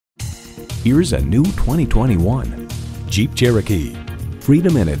Here's a new 2021 Jeep Cherokee.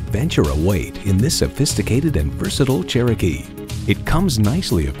 Freedom and adventure await in this sophisticated and versatile Cherokee. It comes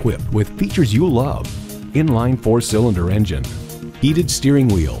nicely equipped with features you love. Inline 4-cylinder engine, heated steering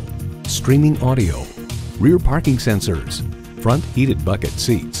wheel, streaming audio, rear parking sensors, front heated bucket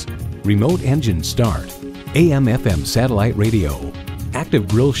seats, remote engine start, AM/FM satellite radio, active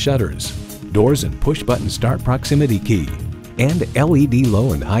grille shutters, doors and push-button start proximity key, and LED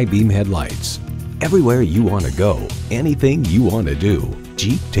low and high beam headlights. Everywhere you want to go, anything you want to do,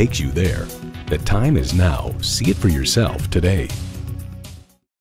 Jeep takes you there. The time is now. See it for yourself today.